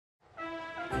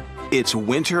It's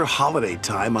winter holiday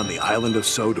time on the island of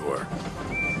Sodor.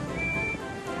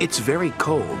 It's very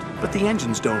cold, but the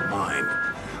engines don't mind.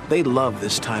 They love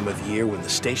this time of year when the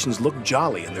stations look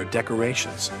jolly in their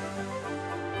decorations.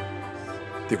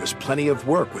 There was plenty of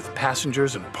work with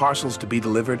passengers and parcels to be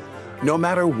delivered, no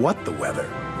matter what the weather.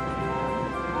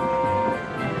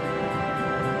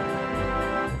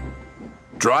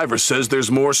 "Driver says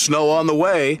there's more snow on the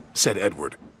way," said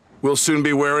Edward. "We'll soon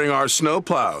be wearing our snow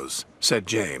plows," said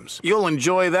James. "You'll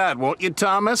enjoy that, won't you,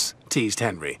 Thomas?" teased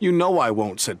Henry. "You know I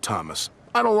won't," said Thomas.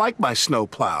 "I don't like my snow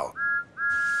plow."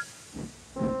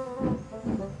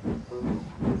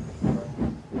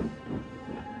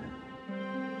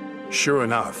 Sure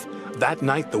enough, that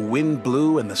night the wind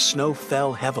blew and the snow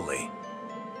fell heavily.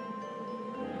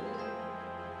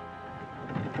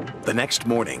 The next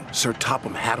morning, Sir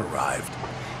Topham had arrived.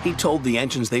 He told the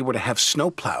engines they were to have snow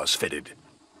plows fitted.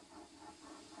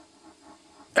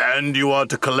 "And you are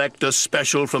to collect a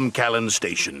special from Callan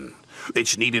Station.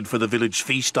 It's needed for the village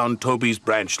feast on Toby's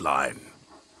branch line."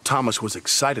 Thomas was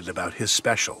excited about his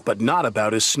special, but not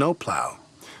about his snowplow.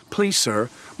 "Please, sir,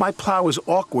 my plow is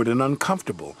awkward and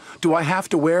uncomfortable. Do I have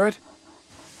to wear it?"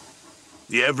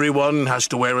 "Everyone has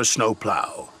to wear a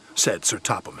snowplow," said Sir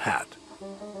Topham Hatt.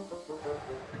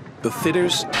 The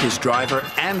fitters, his driver,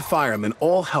 and firemen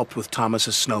all helped with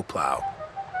Thomas's snowplow.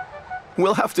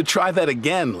 "We'll have to try that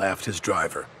again," laughed his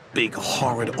driver. "Big,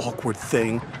 horrid, awkward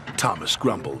thing," Thomas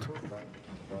grumbled.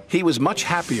 He was much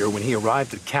happier when he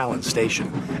arrived at Callan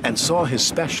Station and saw his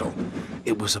special.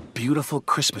 It was a beautiful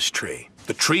Christmas tree.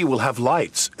 "The tree will have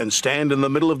lights and stand in the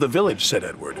middle of the village," said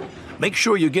Edward. "Make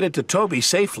sure you get it to Toby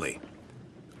safely."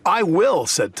 "I will,"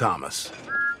 said Thomas.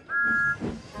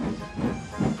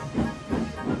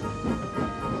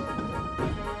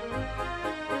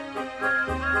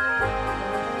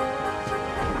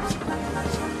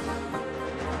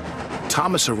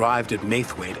 Thomas arrived at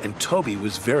Maithwaite, and Toby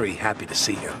was very happy to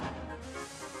see him.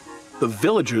 "The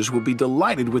villagers will be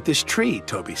delighted with this tree,"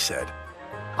 Toby said.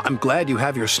 "I'm glad you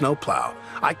have your snowplow.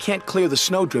 I can't clear the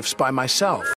snowdrifts by myself."